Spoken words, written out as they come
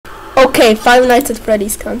Okay, Five Nights at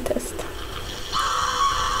Freddy's contest.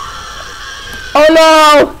 Oh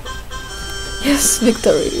no! Yes,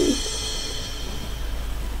 victory.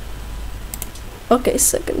 Okay,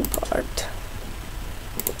 second part.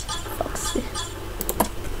 Foxy.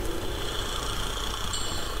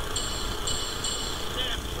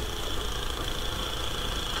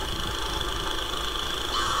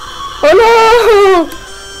 Oh no!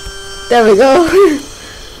 There we go.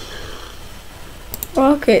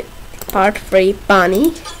 Okay, part 3,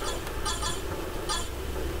 Bunny.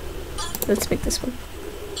 Let's pick this one.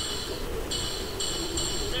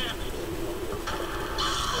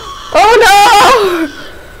 Oh no!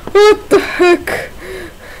 What the heck?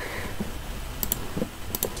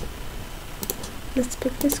 Let's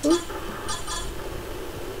pick this one.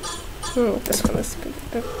 Oh, this one is pick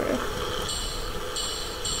pepper.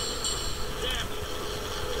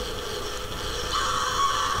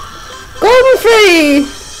 Golden Freddy!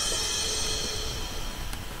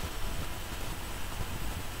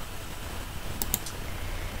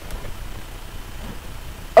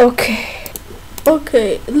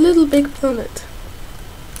 Okay, Little Big Planet.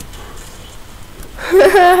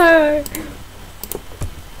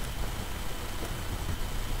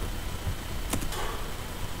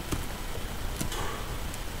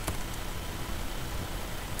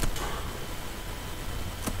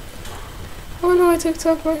 Oh no, I took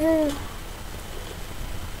off my hair.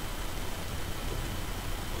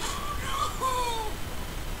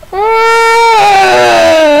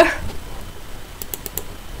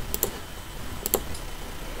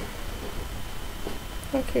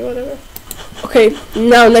 Okay, whatever. Okay,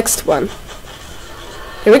 now next one.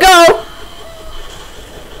 Here we go!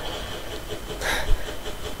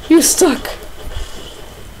 You stuck.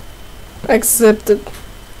 Accepted.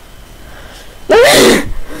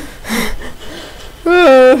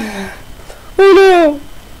 Oh no!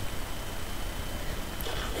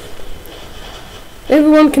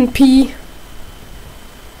 Everyone can pee.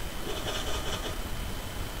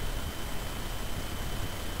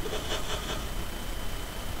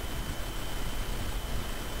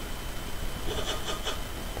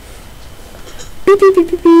 Beep beep beep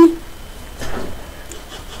beep beep.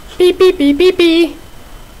 Beep beep beep beep beep.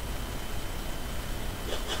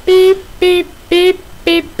 Beep beep beep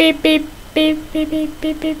beep beep beep beep beep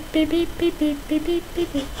beep beep beep beep beep beep beep beep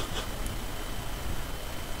beep beep.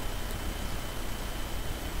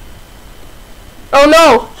 Oh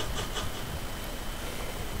no!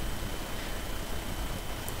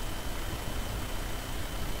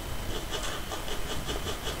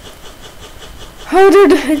 How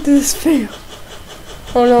the heck did this fail?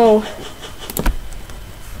 Oh no.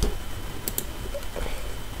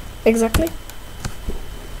 Exactly.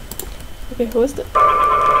 Okay, who is that?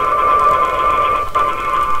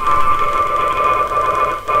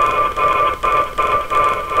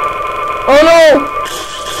 Oh no!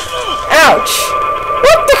 Ouch!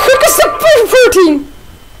 What the heck is that protein?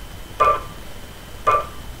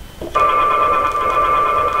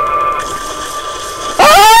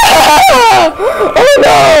 Ah! Oh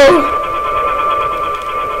no!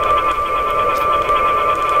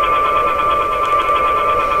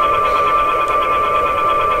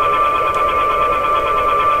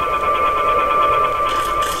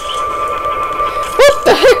 What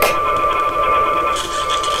the heck?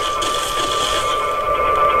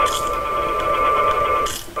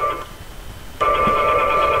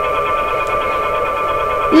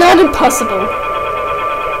 Not impossible.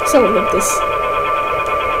 Something like this.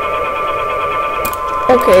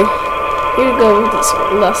 Okay, here we go with this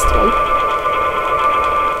one, last one.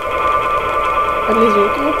 At least we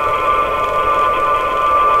go.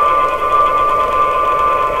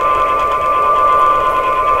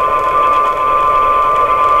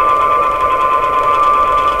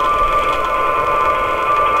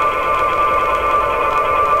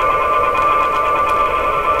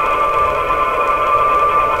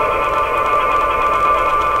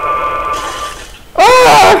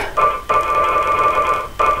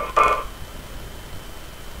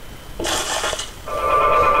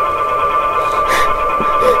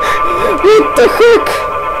 What the heck?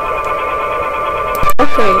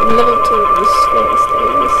 Okay, level 2 is slowest.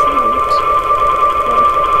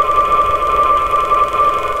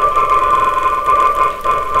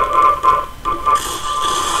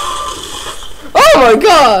 Oh my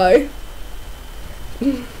god!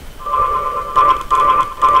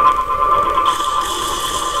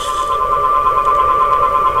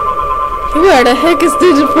 Where the heck is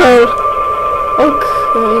Digital? Okay,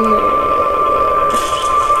 no.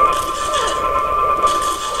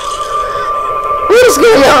 What is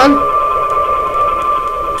going on?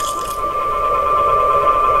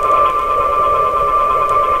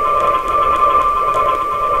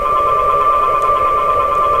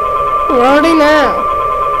 Where are they now?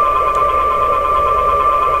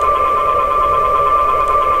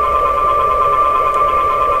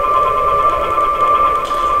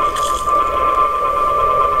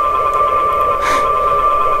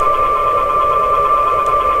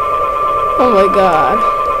 Oh my god.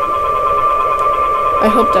 I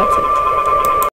hope that's it.